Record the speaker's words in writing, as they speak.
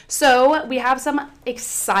So we have some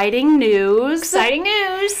exciting news. Exciting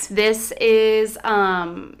news. This is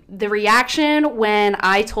the reaction when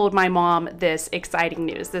I told my mom this exciting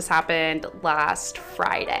news. This happened last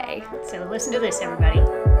Friday. So listen to this, everybody.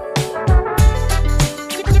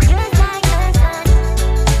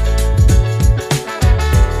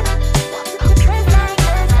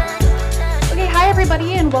 Okay, hi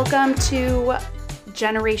everybody, and welcome to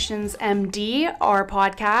Generations MD, our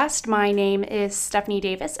podcast. My name is Stephanie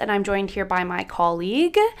Davis, and I'm joined here by my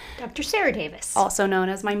colleague, Dr. Sarah Davis. also known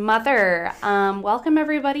as my mother. Welcome,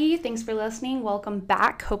 everybody. Thanks for listening. Welcome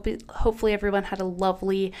back. Hopefully, everyone had a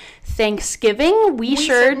lovely Thanksgiving. We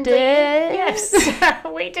sure did. Yes,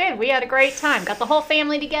 we did. We had a great time. Got the whole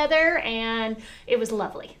family together, and it was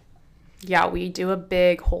lovely. Yeah, we do a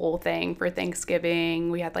big whole thing for Thanksgiving.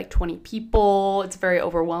 We had like 20 people. It's very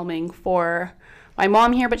overwhelming for my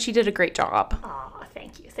mom here, but she did a great job. Oh,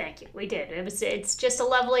 thank you. We did. It's just a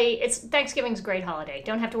lovely, Thanksgiving's a great holiday.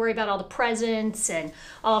 Don't have to worry about all the presents and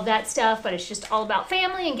all of that stuff, but it's just all about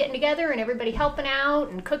family and getting together and everybody helping out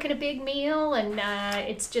and cooking a big meal, and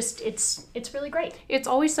it's really great. It's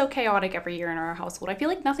always so chaotic every year in our household. I feel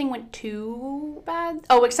like nothing went too bad.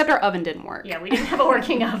 Oh, except our oven didn't work. Yeah, we didn't have a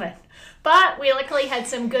working oven. But we luckily had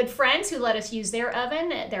some good friends who let us use their oven.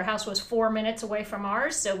 Their house was 4 minutes away from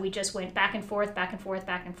ours, so we just went back and forth,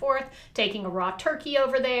 taking a raw turkey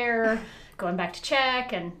over there, going back to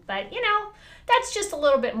check, but you know, that's just a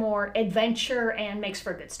little bit more adventure and makes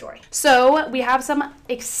for a good story. So we have some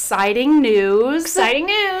exciting news. Exciting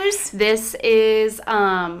news! This is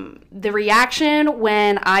the reaction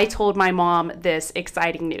when I told my mom this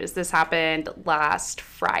exciting news. This happened last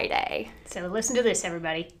Friday. So listen to this,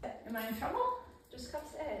 everybody. Am I in trouble? Just come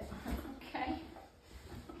sit. Okay.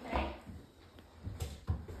 Okay.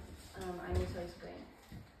 I need to explain.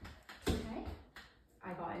 Okay.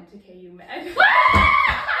 I got into KU Med.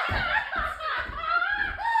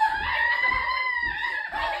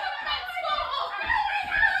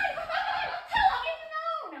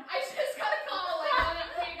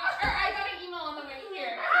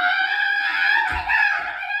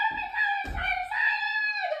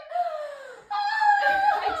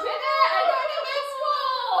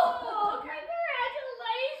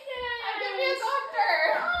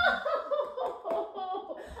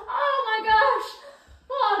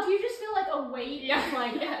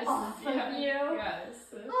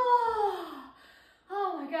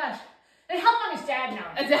 And how long has Dad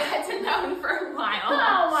known? Dad's known for a while.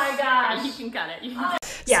 Oh my gosh. You can cut it.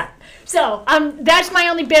 Yeah. So that's my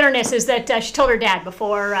only bitterness, is that she told her dad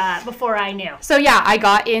before I knew. So yeah, I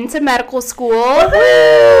got into medical school.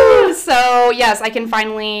 Woo-hoo! So yes, I can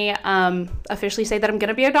finally officially say that I'm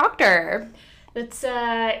gonna be a doctor. It's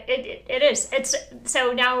it is. It's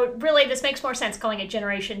so now really this makes more sense calling it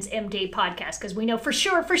Generations MD podcast, because we know for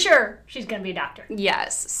sure she's gonna be a doctor.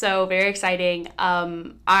 Yes, so very exciting.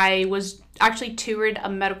 I was actually toured a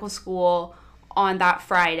medical school on that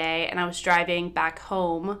Friday, and I was driving back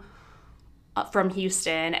home from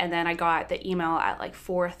Houston, and then I got the email at like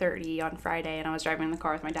 4:30 on Friday, and I was driving in the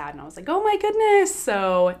car with my dad, and I was like, oh my goodness.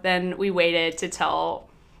 So then we waited to tell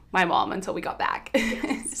my mom until we got back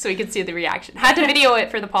so we could see the reaction. Had to video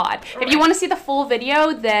it for the pod. Right. If you want to see the full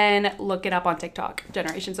video, then look it up on TikTok,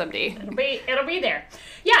 Generations MD. It'll be there.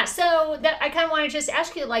 Yeah, so that I kind of want to just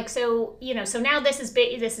ask you, like, so, you know, so now this has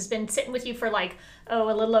been sitting with you for like, a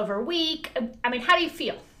little over a week. I mean, how do you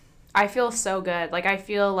feel? I feel so good. Like, I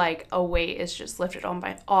feel like a weight is just lifted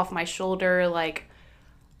off my shoulder. Like,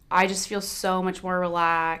 I just feel so much more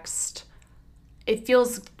relaxed. It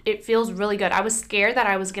feels really good. I was scared that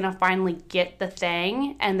I was going to finally get the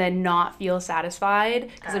thing and then not feel satisfied,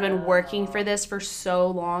 because I've been working for this for so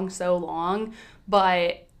long.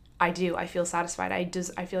 But I do. I feel satisfied.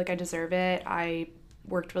 I feel like I deserve it. I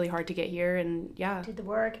worked really hard to get here, and yeah. Did the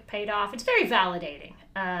work, it paid off. It's very validating.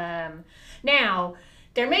 Now,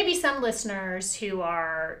 there may be some listeners who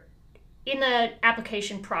are in the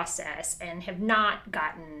application process and have not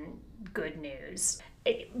gotten good news.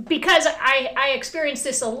 Because I experienced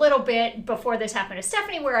this a little bit before this happened to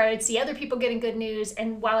Stephanie, where I would see other people getting good news,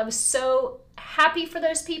 and while I was so happy for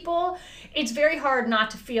those people, it's very hard not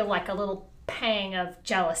to feel like a little pang of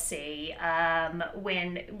jealousy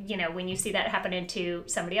when you see that happen to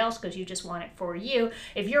somebody else, because you just want it for you.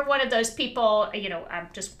 If you're one of those people, I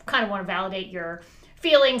just kind of want to validate your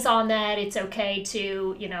feelings on that. It's okay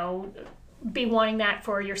to, be wanting that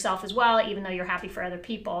for yourself as well, even though you're happy for other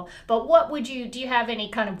people. But do you have any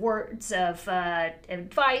kind of words of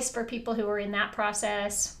advice for people who are in that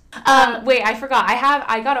process? Wait, I forgot.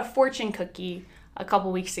 I got a fortune cookie a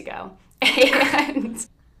couple weeks ago, and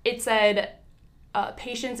it said,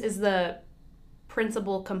 patience is the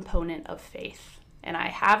principal component of faith. And I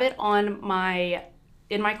have it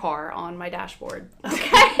in my car on my dashboard.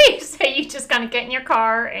 Okay, so you just kind of get in your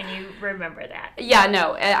car and you remember that. Yeah,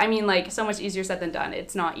 no, I mean, like, so much easier said than done.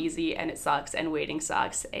 It's not easy, and it sucks, and waiting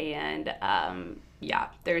sucks, and yeah,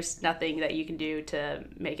 there's nothing that you can do to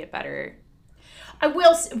make it better. I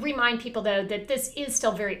will remind people, though, that this is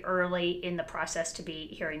still very early in the process to be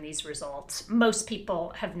hearing these results. Most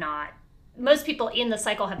people in the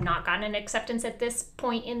cycle have not gotten an acceptance at this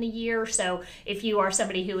point in the year. So if you are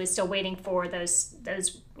somebody who is still waiting for those,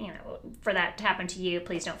 for that to happen to you,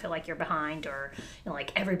 please don't feel like you're behind or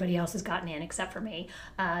like everybody else has gotten in except for me.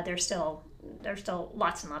 There's still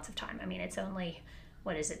lots and lots of time. I mean, it's only,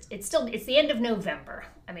 what is it? It's the end of November.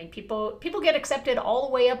 I mean, people get accepted all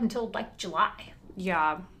the way up until like July.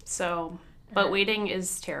 Yeah. So, but waiting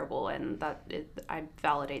is terrible, and I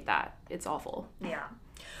validate that. It's awful. Yeah.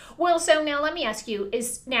 Well, so now let me ask you,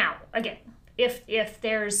 if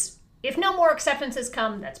no more acceptances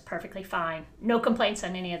come, that's perfectly fine. No complaints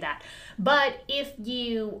on any of that. But if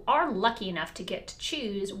you are lucky enough to get to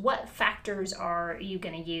choose, what factors are you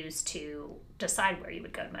going to use to decide where you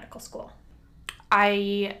would go to medical school?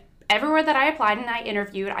 Everywhere that I applied and I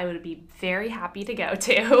interviewed, I would be very happy to go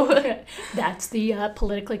to. That's the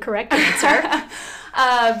politically correct answer.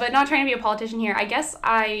 But not trying to be a politician here. I guess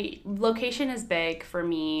location is big for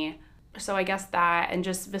me. So I guess that, and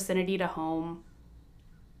just vicinity to home.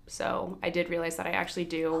 So I did realize that I actually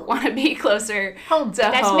do want to be closer to home.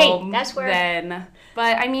 That's me. That's where.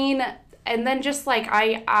 But I mean, and then just like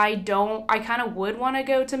I kind of would want to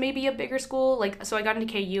go to maybe a bigger school. Like, so I got into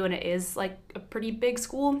KU and it is like a pretty big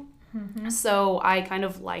school. Mm-hmm. So I kind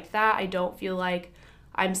of like that. I don't feel like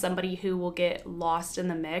I'm somebody who will get lost in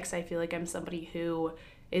the mix. I feel like I'm somebody who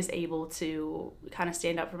is able to kind of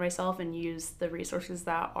stand up for myself and use the resources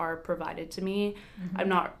that are provided to me.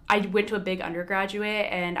 Mm-hmm. I went to a big undergraduate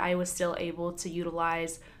and I was still able to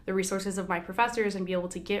utilize the resources of my professors and be able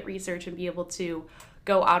to get research and be able to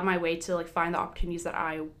go out of my way to like find the opportunities that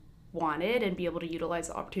I wanted and be able to utilize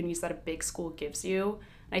the opportunities that a big school gives you.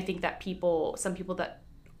 And I think that some people that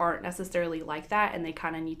aren't necessarily like that, and they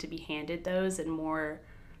kind of need to be handed those and more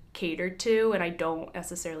catered to, and I don't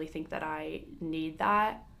necessarily think that I need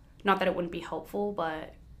that. Not that it wouldn't be helpful,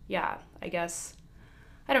 but yeah, I guess,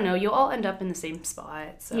 I don't know, you'll all end up in the same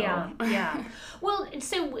spot. So yeah. Well,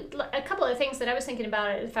 so a couple of things that I was thinking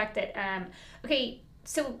about the fact that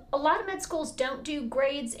so a lot of med schools don't do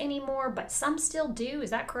grades anymore, but some still do. Is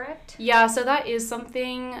that correct? Yeah, so that is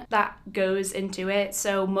something that goes into it.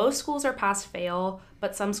 So most schools are pass fail,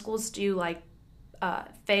 but some schools do like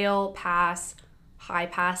fail, pass, high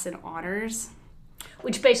pass, and honors.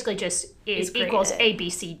 Which basically just equals A, B,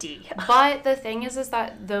 C, D. But the thing is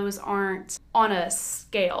that those aren't on a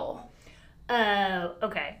scale.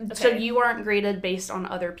 Okay. So you aren't graded based on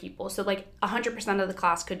other people. So like 100% of the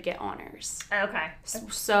class could get honors. Okay.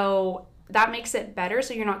 So that makes it better.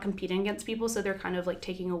 So you're not competing against people. So they're kind of like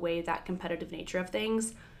taking away that competitive nature of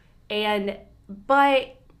things.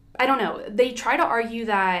 But I don't know. They try to argue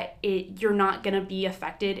that you're not going to be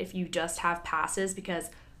affected if you just have passes, because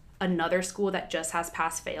another school that just has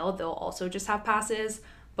pass fail, they'll also just have passes.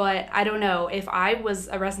 But I don't know, if I was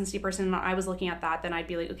a residency person and I was looking at that, then I'd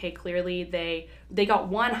be like, okay, clearly they got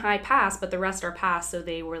one high pass, but the rest are pass, so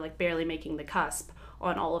they were like barely making the cusp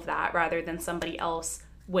on all of that, rather than somebody else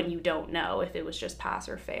when you don't know if it was just pass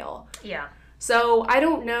or fail. Yeah. So I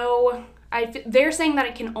don't know. They're saying that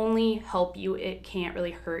it can only help you, it can't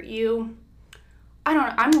really hurt you. I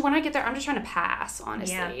don't know. When I get there, I'm just trying to pass,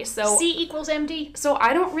 honestly. Yeah. So C equals MD. So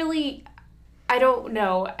I don't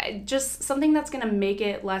know. Just something that's going to make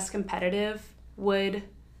it less competitive would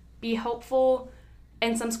be helpful.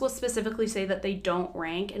 And some schools specifically say that they don't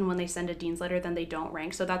rank, and when they send a dean's letter, then they don't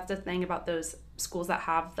rank. So that's the thing about those schools that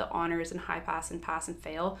have the honors and high pass and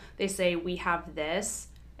fail. They say we have this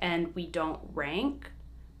and we don't rank.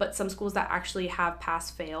 But some schools that actually have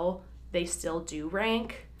pass fail, they still do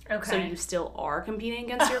rank. Okay. So you still are competing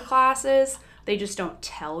against your classes. They just don't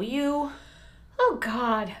tell you. Oh,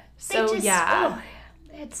 God. So, yeah.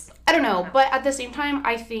 I don't know. But at the same time,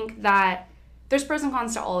 I think that there's pros and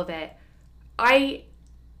cons to all of it.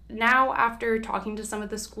 Now, after talking to some of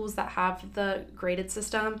the schools that have the graded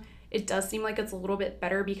system, it does seem like it's a little bit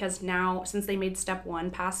better, because now, since they made step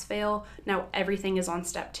 1 pass fail, now everything is on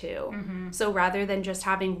step 2. Mm-hmm. So rather than just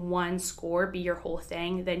having one score be your whole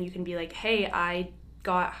thing, then you can be like, hey, I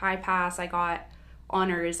got high pass, I got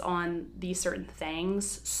honors on these certain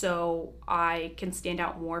things, so I can stand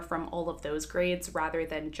out more from all of those grades rather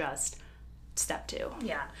than just step 2.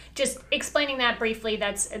 Yeah. Just explaining that briefly,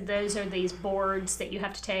 those are these boards that you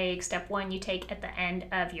have to take. Step 1 you take at the end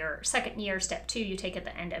of your second year. Step 2 you take at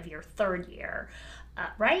the end of your third year.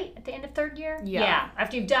 Right? At the end of third year? Yeah.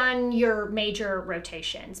 After you've done your major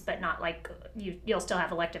rotations, but not like you'll still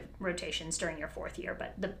have elective rotations during your fourth year,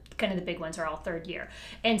 but the kind of the big ones are all third year.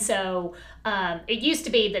 And so it used to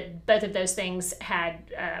be that both of those things had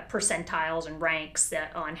percentiles and ranks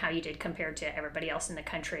on how you did compared to everybody else in the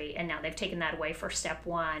country. And now they've taken that away for step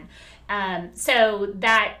 1. But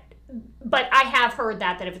I have heard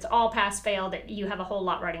that if it's all pass fail, that you have a whole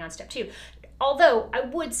lot riding on step 2. Although I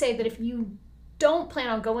would say that if you don't plan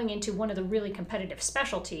on going into one of the really competitive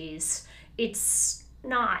specialties, it's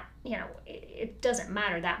not, it doesn't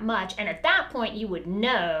matter that much. And at that point, you would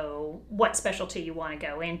know what specialty you want to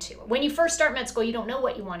go into. When you first start med school, you don't know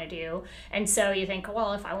what you want to do. And so you think,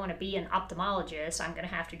 well, if I want to be an ophthalmologist, I'm going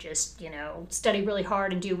to have to just, study really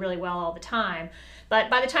hard and do really well all the time. But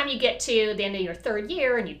by the time you get to the end of your third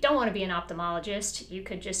year and you don't want to be an ophthalmologist, you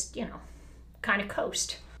could just, kind of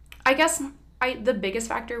coast. I guess the biggest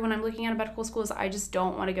factor when I'm looking at a medical school is I just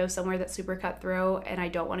don't want to go somewhere that's super cutthroat, and I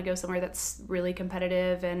don't want to go somewhere that's really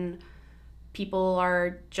competitive and people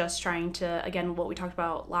are just trying to, again, what we talked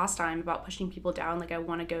about last time about pushing people down. Like, I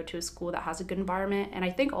want to go to a school that has a good environment, and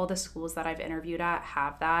I think all the schools that I've interviewed at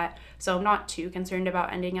have that. So I'm not too concerned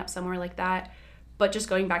about ending up somewhere like that. But just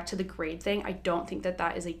going back to the grade thing, I don't think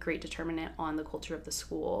that is a great determinant on the culture of the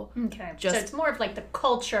school. Okay. So it's more of like the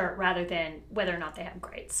culture rather than whether or not they have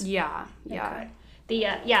grades. Yeah. Okay.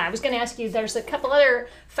 I was going to ask you, there's a couple other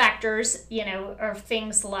factors, or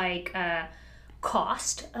things like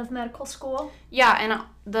cost of medical school. Yeah,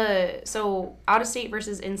 and so out of state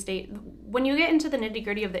versus in-state, when you get into the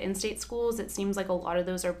nitty-gritty of the in-state schools, it seems like a lot of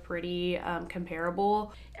those are pretty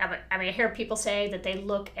comparable. I hear people say that they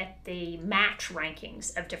look at the match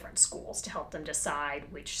rankings of different schools to help them decide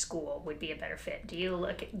which school would be a better fit. Do you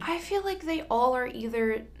look at... I feel like they all are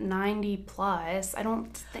either 90 plus. I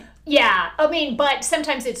don't think... Yeah, but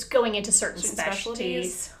sometimes it's going into certain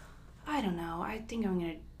specialties. I don't know. I think I'm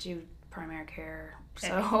going to do primary care. So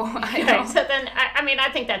So then, I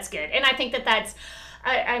think that's good. And I think that's...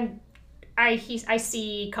 I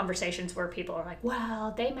see conversations where people are like,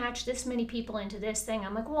 well, they match this many people into this thing.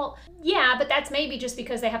 I'm like, well, yeah, but that's maybe just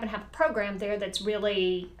because they happen to have a program there that's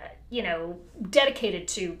really, dedicated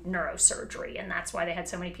to neurosurgery. And that's why they had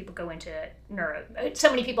so many people so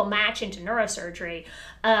many people match into neurosurgery.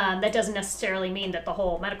 That doesn't necessarily mean that the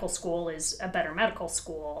whole medical school is a better medical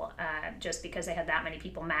school, just because they had that many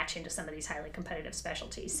people match into some of these highly competitive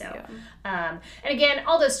specialties. So, and again,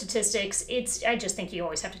 all those statistics, I just think you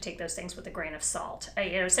always have to take those things with a grain of salt.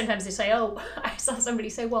 Sometimes they say, oh, I saw somebody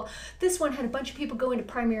say, well, this one had a bunch of people go into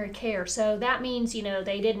primary care, so that means,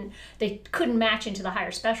 they couldn't match into the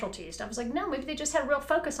higher specialties. I was like, no, maybe they just had a real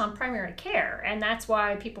focus on primary care, and that's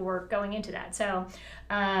why people were going into that. So,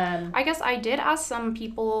 I guess I did ask some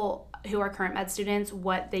people who are current med students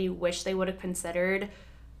what they wish they would have considered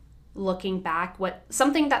looking back,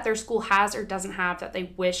 something that their school has or doesn't have that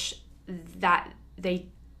they wish that they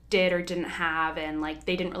did or didn't have, and like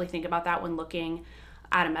they didn't really think about that when looking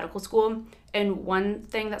at a medical school. And one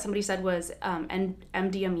thing that somebody said was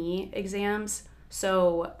MDME exams.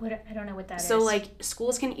 So I don't know what that is. So like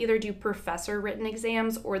schools can either do professor written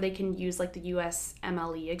exams or they can use like the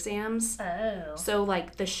USMLE exams. Oh. So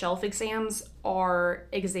like the shelf exams are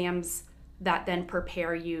exams that then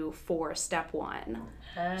prepare you for step 1.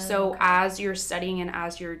 So as you're studying and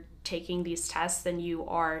as you're taking these tests, then you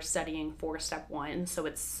are studying for step 1. So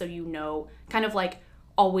it's kind of like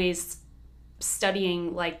always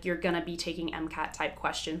studying like you're gonna be taking MCAT type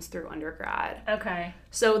questions through undergrad. Okay.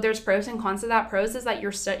 So there's pros and cons to that. Pros is that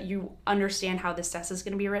you understand how this test is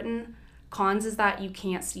gonna be written. Cons is that you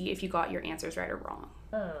can't see if you got your answers right or wrong.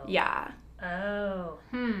 Oh. Yeah. Oh.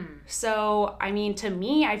 So to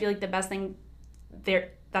me, I feel like the best thing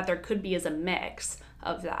there could be is a mix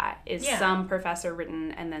of that is some professor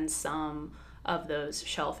written and then some of those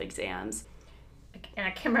shelf exams. And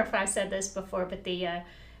I can't remember if I said this before, but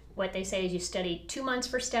what they say is you study 2 months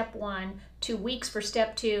for step 1, 2 weeks for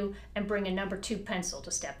step 2, and bring a number 2 pencil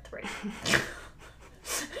to step 3.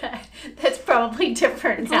 That's probably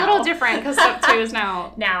different now. It's a little different because step 2 is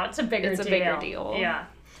now it's a bigger deal. Yeah.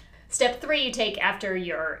 Step 3 you take after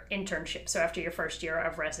your internship, so after your first year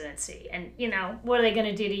of residency. And, what are they going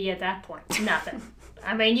to do to you at that point? Nothing.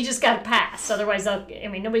 You just got to pass. Otherwise,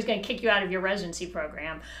 nobody's going to kick you out of your residency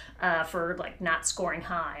program for, not scoring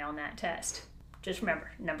high on that test. Just remember,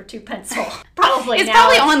 number 2 pencil. Probably it's now.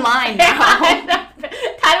 It's probably online now.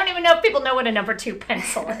 I don't even even know if people know what a number 2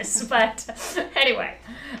 pencil is, but anyway.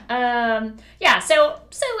 Yeah, so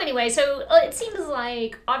anyway, so it seems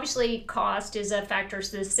like obviously cost is a factor,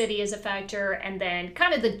 so the city is a factor, and then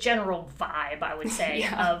kind of the general vibe, I would say,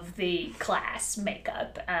 of the class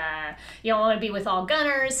makeup. You don't want to be with all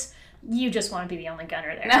gunners, you just want to be the only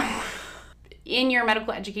gunner there. No. In your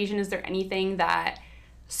medical education, is there anything that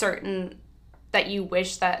you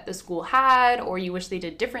wish that the school had, or you wish they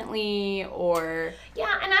did differently, or?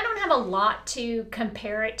 Yeah, and I don't have a lot to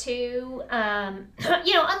compare it to.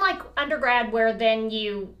 Unlike undergrad, where then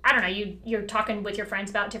you're talking with your friends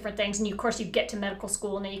about different things, and of course you get to medical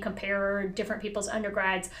school and then you compare different people's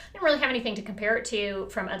undergrads. I don't really have anything to compare it to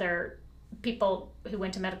from other people who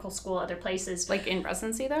went to medical school, other places. Like in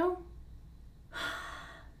residency, though?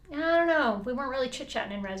 I don't know. We weren't really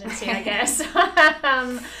chit-chatting in residency, I guess.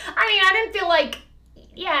 I didn't feel like...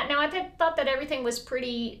 I thought that everything was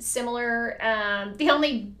pretty similar. The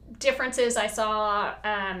only differences I saw,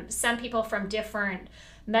 some people from different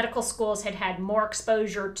medical schools had more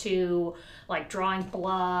exposure to, like, drawing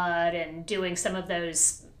blood and doing some of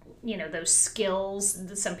those, those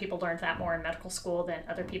skills. Some people learned that more in medical school than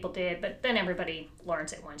other people did, but then everybody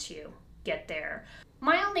learns it once you get there.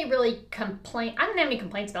 My only really complaint, I didn't have any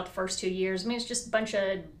complaints about the first 2 years. I mean, it's just a bunch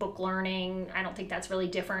of book learning. I don't think that's really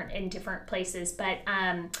different in different places. But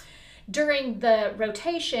during the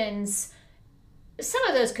rotations, some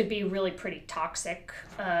of those could be really pretty toxic.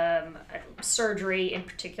 Surgery in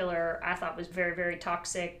particular, I thought was very, very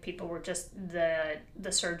toxic. People were just, the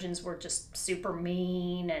surgeons were just super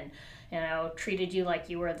mean and treated you like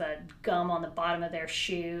you were the gum on the bottom of their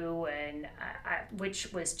shoe, and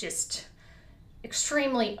which was just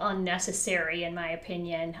extremely unnecessary in my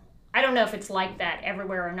opinion. I don't know if it's like that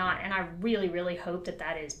everywhere or not, and I really, really hope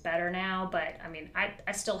that is better now, but I mean,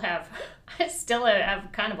 I still have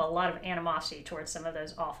kind of a lot of animosity towards some of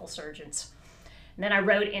those awful surgeons. And then I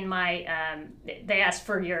wrote in my, they asked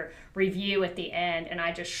for your review at the end, and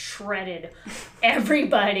I just shredded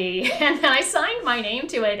everybody. And then I signed my name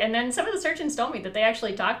to it. And then some of the surgeons told me that they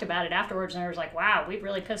actually talked about it afterwards. And I was like, wow, we've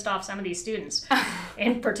really pissed off some of these students,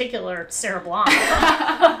 in particular Sarah Blanc.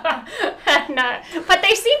 But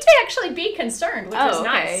they seemed to actually be concerned, which was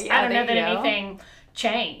nice. Yeah, I don't know that anything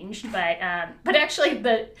changed, but actually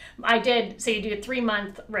I did, so you do a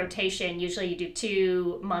 3-month rotation. Usually you do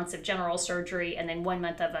 2 months of general surgery and then 1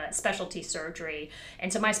 month of a specialty surgery.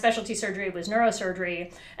 And so my specialty surgery was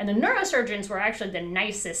neurosurgery, and the neurosurgeons were actually the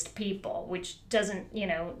nicest people, which doesn't,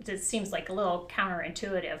 it seems like a little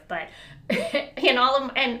counterintuitive, but in all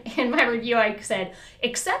of, and in my review I said,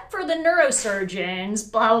 except for the neurosurgeons,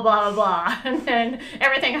 blah, blah, blah, blah. And then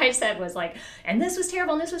everything I said was like, and this was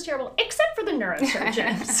terrible, except for the neurosurgeons.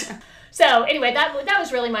 So anyway, that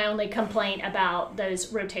was really my only complaint about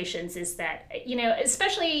those rotations, is that,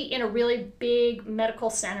 especially in a really big medical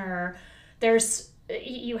center,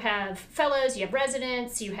 you have fellows, you have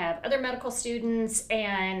residents, you have other medical students,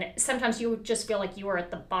 and sometimes you just feel like you are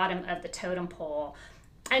at the bottom of the totem pole.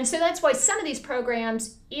 And so that's why some of these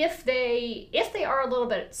programs, if they are a little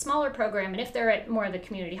bit smaller program, and if they're at more of the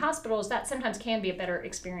community hospitals, that sometimes can be a better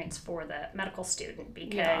experience for the medical student,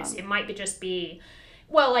 because it might be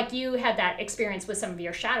well, like you had that experience with some of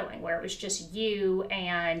your shadowing, where it was just you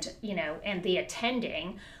and the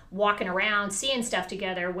attending walking around, seeing stuff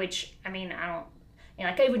together, which, I mean, I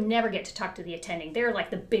would never get to talk to the attending. They're like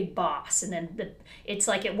the big boss, and then it's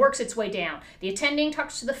like it works its way down. The attending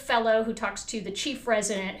talks to the fellow, who talks to the chief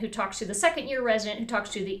resident, who talks to the second-year resident, who talks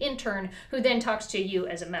to the intern, who then talks to you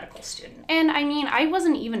as a medical student. And I mean, I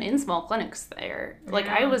wasn't even in small clinics there. Like,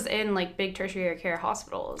 I was in like big tertiary care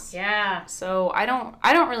hospitals. Yeah. So I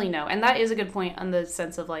don't really know. And that is a good point on the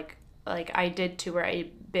sense of like I did tour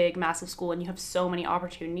a big, massive school, and you have so many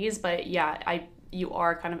opportunities. But yeah, you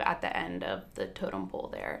are kind of at the end of the totem pole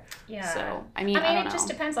there. Yeah. So, I mean, I don't know. It just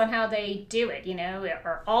depends on how they do it,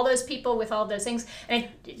 or all those people with all those things. And,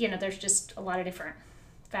 there's just a lot of different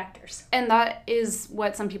factors. And that is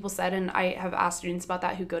what some people said, and I have asked students about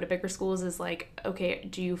that who go to bigger schools, is like, okay,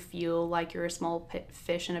 do you feel like you're a small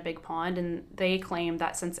fish in a big pond? And they claim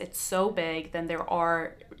that since it's so big, then there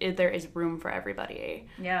is room for everybody.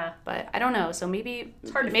 Yeah. But I don't know. So maybe...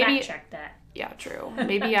 It's hard to fact check that. Yeah, true.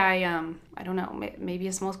 Maybe I don't know. Maybe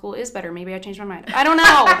a small school is better. Maybe I changed my mind. I don't know.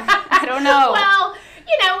 I don't know. Well,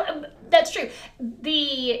 that's true.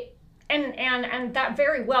 And that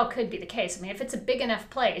very well could be the case. I mean, if it's a big enough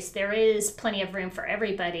place, there is plenty of room for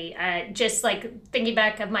everybody. Just like thinking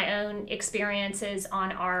back of my own experiences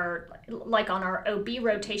on our OB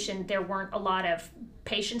rotation, there weren't a lot of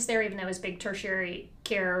patients there, even though it was a big tertiary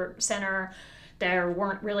care center. There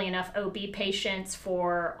weren't really enough OB patients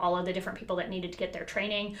for all of the different people that needed to get their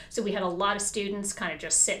training. So we had a lot of students kind of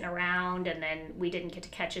just sitting around, and then we didn't get to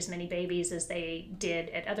catch as many babies as they did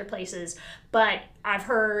at other places. But I've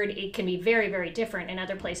heard it can be very, very different in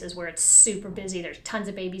other places where it's super busy. There's tons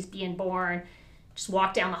of babies being born. Just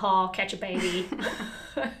walk down the hall, catch a baby.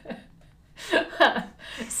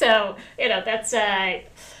 So, that's...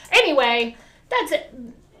 anyway, that's it.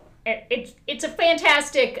 It's a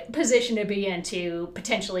fantastic position to be in to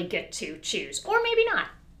potentially get to choose, or maybe not.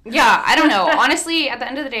 Yeah, I don't know. Honestly, at the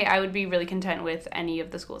end of the day, I would be really content with any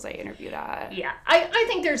of the schools I interviewed at. Yeah, I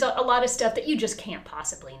think there's a lot of stuff that you just can't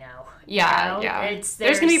possibly know. Yeah, you know? yeah.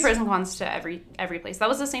 There's going to be pros and cons to every place. That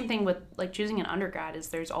was the same thing with, like, choosing an undergrad, is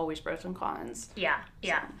there's always pros and cons. Yeah.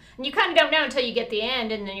 And you kind of don't know until you get the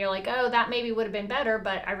end, and then you're like, oh, that maybe would have been better,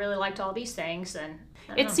 but I really liked all these things, and...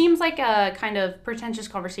 It seems like a kind of pretentious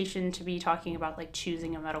conversation to be talking about, like,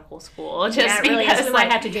 choosing a medical school. Just yeah, it really because, is. We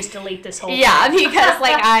might have to just delete this whole thing. Yeah, because,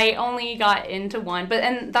 like, I only got into one.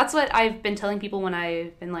 And that's what I've been telling people when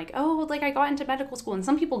I've been like, oh, like, I got into medical school. And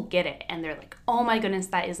some people get it. And they're like, oh, my goodness,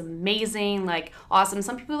 that is amazing. Like, awesome.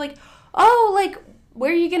 Some people are like, oh, like,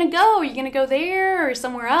 where are you going to go? Are you going to go there or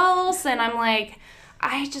somewhere else? And I'm like...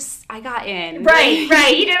 I got in.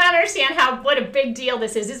 Right. You don't understand what a big deal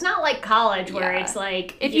this is. It's not like college where it's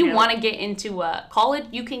like... If you want to get into a college,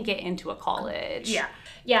 you can get into a college.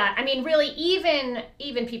 Yeah. I mean, really, even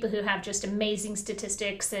people who have just amazing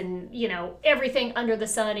statistics and, everything under the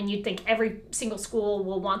sun, and you'd think every single school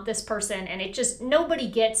will want this person, and it just... Nobody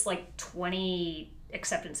gets, like, 20...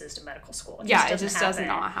 acceptances to medical school. It just does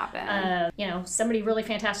not happen. Somebody really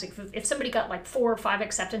fantastic. If somebody got like 4 or 5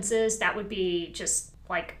 acceptances, that would be just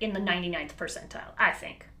like in the 99th percentile, I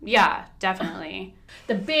think. Yeah, definitely.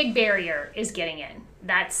 The big barrier is getting in.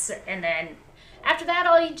 And then after that,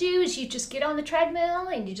 all you do is you just get on the treadmill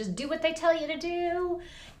and you just do what they tell you to do.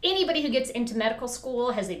 Anybody who gets into medical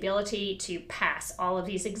school has the ability to pass all of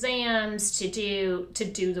these exams, to do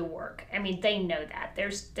the work. I mean, they know that.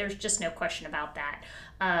 There's just no question about that.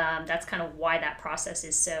 That's kind of why that process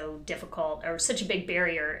is so difficult, or such a big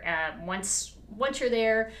barrier. Once you're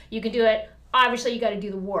there, you can do it. Obviously, you got to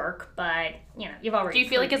do the work, but you've already. Do you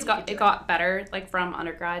feel like it got better, like from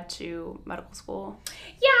undergrad to medical school?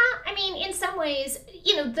 Yeah, I mean, in some ways,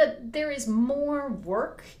 there is more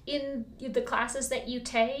work in the classes that you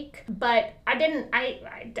take, but I didn't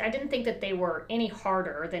think that they were any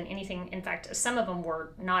harder than anything. In fact, some of them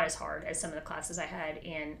were not as hard as some of the classes I had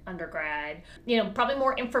in undergrad. Probably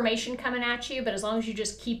more information coming at you, but as long as you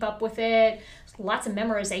just keep up with it. Lots of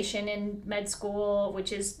memorization in med school,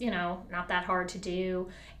 which is, not that hard to do.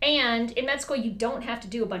 And in med school, you don't have to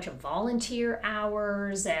do a bunch of volunteer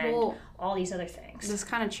hours and all these other things. This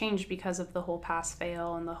kind of changed because of the whole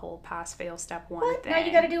pass-fail and the whole pass-fail step 1 what? thing. Now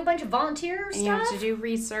you got to do a bunch of volunteer stuff? And you have to do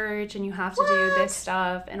research, and you have to do this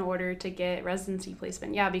stuff in order to get residency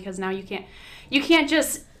placement. Yeah, because now you can't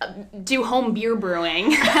just do home beer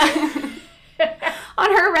brewing. On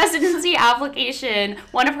her residency application,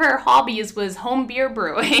 one of her hobbies was home beer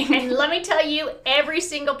brewing. And let me tell you, every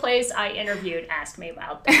single place I interviewed asked me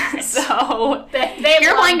about that. So, if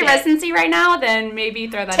you're applying to residency right now, then maybe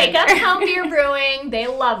throw that in Take up home beer brewing. They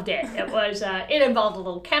loved it. It involved a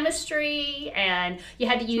little chemistry, and you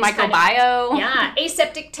had to use microbiome.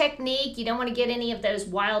 Aseptic technique. You don't want to get any of those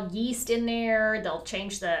wild yeast in there. They'll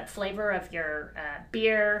change the flavor of your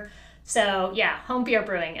beer. So home beer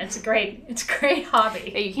brewing. It's a great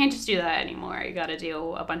hobby. Yeah, you can't just do that anymore. You got to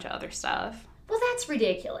do a bunch of other stuff. Well, that's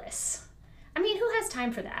ridiculous. I mean, who has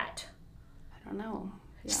time for that? I don't know.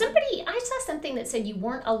 Yeah. I saw something that said you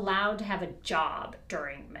weren't allowed to have a job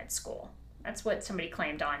during med school. That's what somebody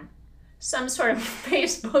claimed on some sort of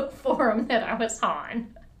Facebook forum that I was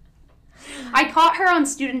on. I caught her on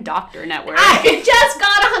Student Doctor Network. I just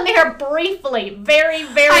got on there briefly. Very,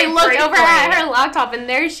 very I looked over at her laptop, and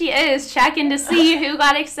there she is, checking to see who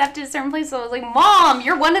got accepted to certain places. I was like, Mom,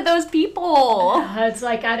 you're one of those people. It's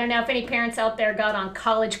like, I don't know if any parents out there got on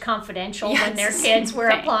College Confidential when their kids were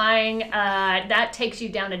applying. That takes you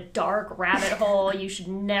down a dark rabbit hole. You should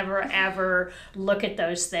never, ever look at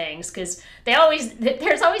those things, because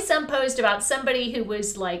there's always some post about somebody who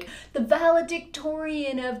was like the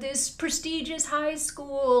valedictorian of this prestigious high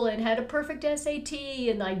school and had a perfect SAT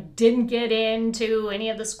and like didn't get into any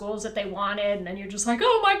of the schools that they wanted, and then you're just like,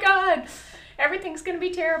 oh my God, everything's gonna be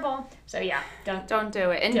terrible. So yeah, don't do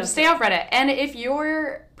it, and stay off Reddit. And if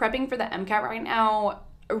you're prepping for the MCAT right now,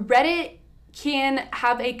 Reddit can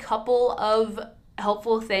have a couple of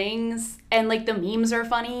helpful things, and like the memes are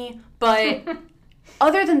funny, but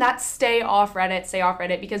other than that, stay off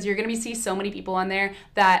Reddit, because you're going to see so many people on there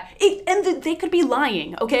that, they could be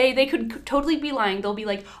lying, okay? They could totally be lying. They'll be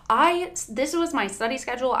like, this was my study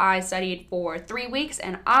schedule. I studied for 3 weeks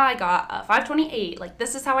and I got a 528. Like,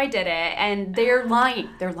 this is how I did it. And they're lying.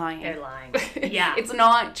 They're lying. Yeah. It's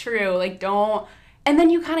not true. Like, don't. And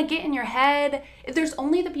then you kind of get in your head, there's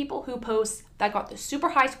only the people who post that got the super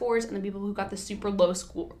high scores and the people who got the super low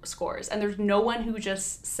scores. And there's no one who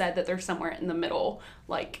just said that they're somewhere in the middle.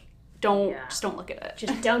 Like, just don't look at it.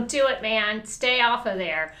 Just don't do it, man. Stay off of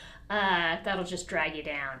there. That'll just drag you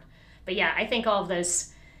down. But yeah, I think all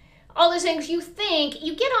those things you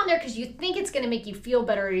get on there because you think it's going to make you feel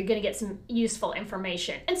better, or you're going to get some useful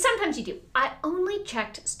information. And sometimes you do. I only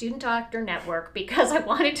checked Student Doctor Network because I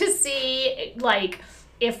wanted to see, like,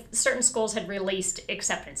 if certain schools had released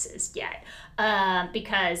acceptances yet.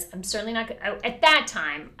 Because I'm certainly not, at that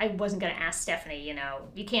time, I wasn't going to ask Stephanie,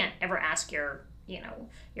 you can't ever ask your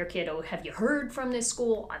kid, oh, have you heard from this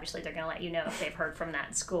school? Obviously, they're going to let you know if they've heard from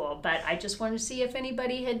that school. But I just wanted to see if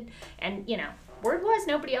anybody had, and, word was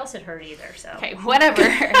nobody else had heard either, so. Okay, whatever.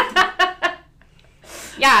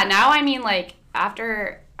 Yeah, now, I mean, like,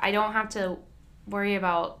 after, I don't have to worry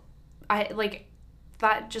about,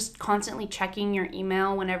 that just constantly checking your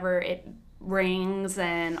email whenever it rings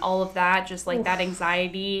and all of that, just, like, that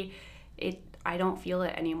anxiety, I don't feel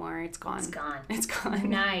it anymore. It's gone. It's gone.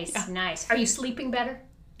 Nice, yeah. Nice. Are you sleeping better?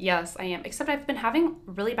 Yes, I am. Except I've been having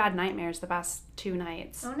really bad nightmares the past 2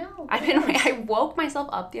 nights. Oh, no. I woke myself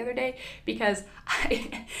up the other day because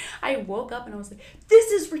I woke up and I was like,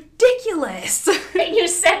 this is ridiculous. And you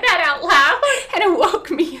said that out loud? And it woke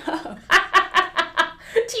me up.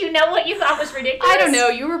 Do you know what you thought was ridiculous? I don't know.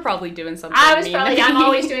 You were probably doing something mean. I'm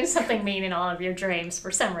always doing something mean in all of your dreams for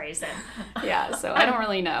some reason. Yeah, so I don't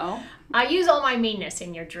really know. I use all my meanness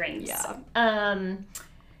in your dreams. Yeah.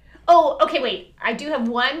 Oh, okay, wait. I do have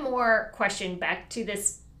one more question back to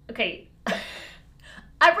this. Okay.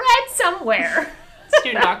 I read somewhere.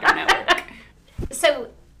 Student Doctor Network.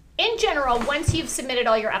 So, in general, once you've submitted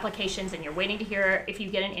all your applications and you're waiting to hear if you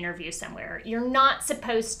get an interview somewhere, you're not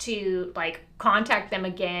supposed to, like, contact them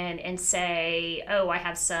again and say, oh, I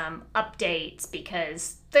have some updates,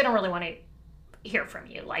 because they don't really want to hear from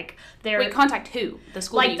you. Like, Wait, contact who? The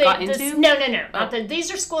school that you got into? No. Oh.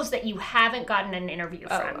 These are schools that you haven't gotten an interview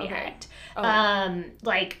from yet. Oh.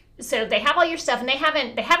 So they have all your stuff, and they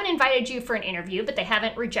haven't invited you for an interview, but they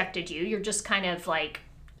haven't rejected you. You're just kind of like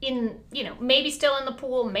in, maybe still in the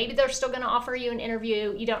pool. Maybe they're still going to offer you an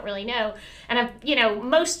interview. You don't really know. And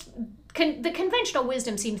the conventional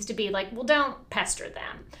wisdom seems to be like, well, don't pester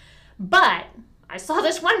them. But I saw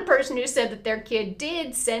this one person who said that their kid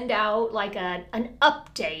did send out like an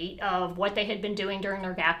update of what they had been doing during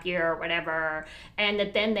their gap year or whatever, and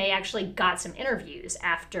that then they actually got some interviews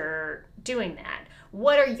after doing that.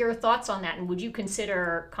 What are your thoughts on that, and would you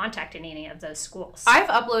consider contacting any of those schools? I've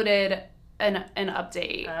uploaded an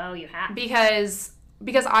update. Oh, you have? Because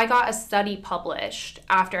I got a study published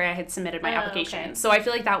after I had submitted my application. Okay. So I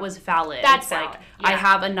feel like that was valid. That's valid. Yeah. I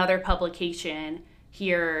have another publication.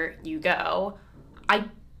 Here you go. I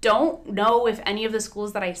don't know if any of the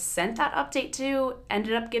schools that I sent that update to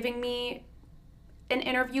ended up giving me an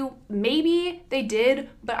interview. Maybe they did,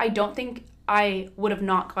 but I don't think I would have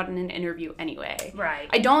not gotten an interview anyway. Right.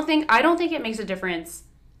 I don't think it makes a difference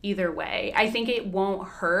either way. I think it won't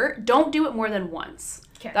hurt. Don't do it more than once.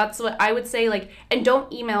 Okay. That's what I would say. Like, and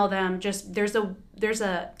don't email them. Just there's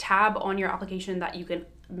a tab on your application that you can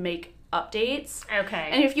make updates. Okay.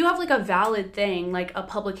 And if you have like a valid thing, like a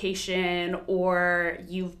publication, or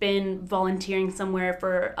you've been volunteering somewhere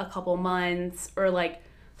for a couple months, or like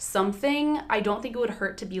something, I don't think it would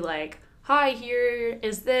hurt to be like, hi, here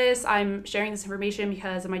is this. I'm sharing this information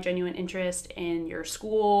because of my genuine interest in your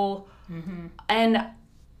school. Mm-hmm. And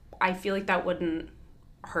I feel like that wouldn't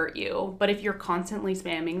hurt you. But if you're constantly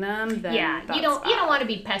spamming them, then you don't want to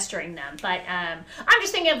be pestering them. But I'm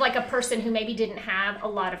just thinking of like a person who maybe didn't have a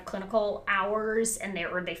lot of clinical hours, and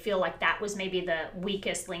they feel like that was maybe the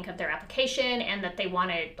weakest link of their application, and that they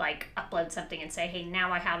want to like upload something and say, hey,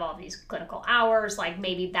 now I have all these clinical hours. Like,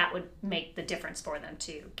 maybe that would make the difference for them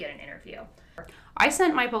to get an interview. I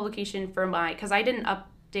sent my publication because I didn't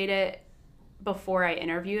update it before I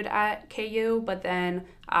interviewed at KU, but then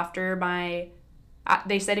after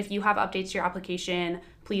they said, if you have updates to your application,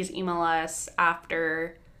 please email us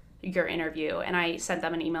after your interview. And I sent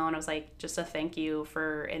them an email and I was like, just a thank you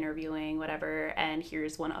for interviewing, whatever. And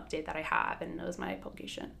here's one update that I have. And it was my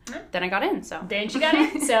publication. Then I got in. So then you got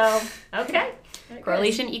in. So, okay.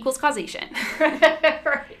 Correlation equals causation.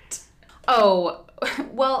 Right. Oh,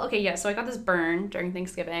 well, okay. Yeah. So I got this burn during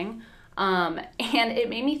Thanksgiving. And it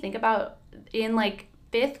made me think about in like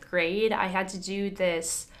 5th grade, I had to do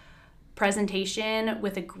this presentation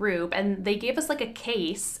with a group, and they gave us like a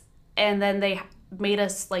case, and then they made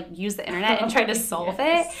us like use the internet and try to solve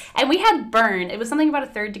it. And we had burn. It was something about a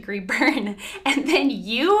 3rd-degree burn. And then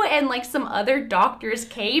you and like some other doctors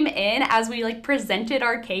came in as we like presented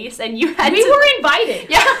our case, and you had we were invited.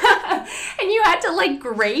 Yeah. And you had to like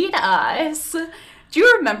grade us. Do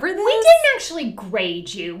you remember this? We didn't actually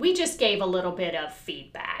grade you. We just gave a little bit of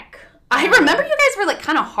feedback. I remember you guys were like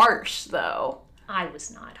kind of harsh though. I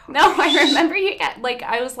was not harsh. No, I remember you like,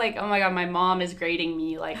 I was like, oh my God, my mom is grading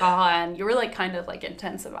me, like, and you were like kind of like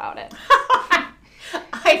intense about it.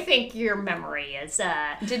 I think your memory is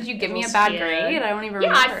Did you give me a bad grade? I don't even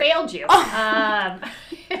remember. Yeah, I failed you.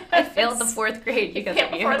 I failed the 4th grade because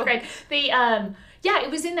of you. 4th grade. Yeah,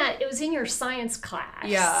 it was in your science class.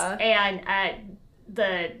 Yeah. And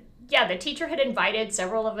the teacher had invited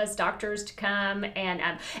several of us doctors to come, and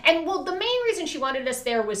well, the main reason she wanted us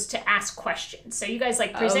there was to ask questions. So you guys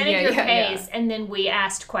like presented your case, and then we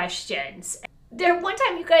asked questions. There one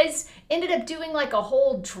time you guys ended up doing like a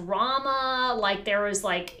whole drama, like there was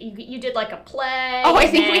like you did like a play. Oh, I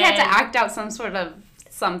think we had to act out some sort of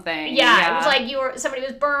something. Yeah, it was like somebody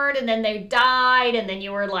was burned and then they died, and then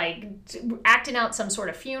you were like acting out some sort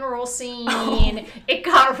of funeral scene. Oh. It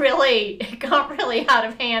got really out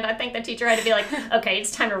of hand. I think the teacher had to be like, okay,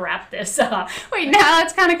 it's time to wrap this up. Wait, now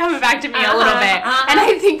it's kind of coming back to me a little bit. And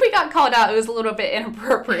I think we got called out. It was a little bit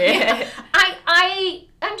inappropriate. Yeah.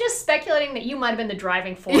 I'm just speculating that you might have been the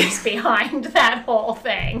driving force behind that whole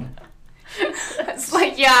thing. It's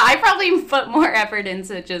like, yeah, I probably put more effort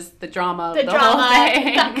into just the drama of the whole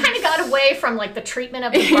thing. Kind of got away from like the treatment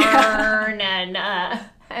of the burn and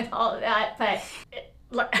all that. But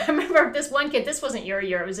I remember this one kid. This wasn't your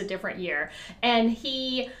year; it was a different year, and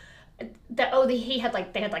they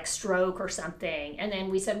had stroke or something, and then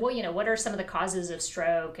we said, well, what are some of the causes of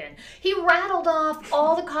stroke? And he rattled off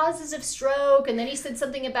all the causes of stroke, and then he said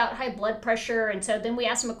something about high blood pressure, and so then we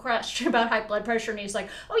asked him a question about high blood pressure, and he's like,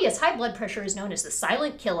 oh yes, high blood pressure is known as the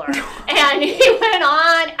silent killer. And he went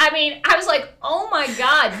on. I mean, I was like, oh my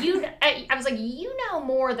God, I was like, you know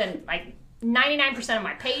more than like 99% of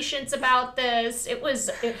my patients about this. It was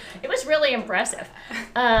really impressive.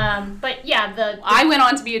 But yeah, I went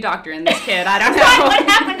on to be a doctor in this kid. I don't know. What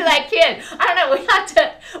happened to that kid? I don't know. We have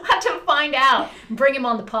to find out. Bring him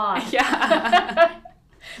on the pod. Yeah.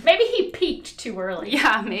 Maybe he peaked too early.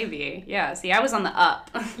 Yeah, maybe. Yeah. See, I was on the up.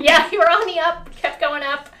 Yeah, you were on the up. Kept going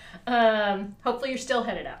up. Hopefully, you're still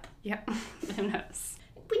headed up. Yeah. Who knows?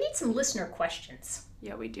 We need some listener questions.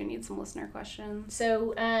 Yeah, we do need some listener questions.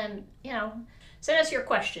 So, send us your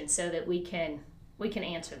questions so that we can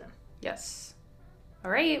answer them. Yes. All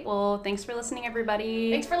right. Well, thanks for listening, everybody.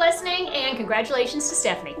 Thanks for listening, and congratulations to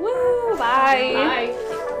Stephanie. Woo! Bye.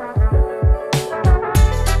 Bye.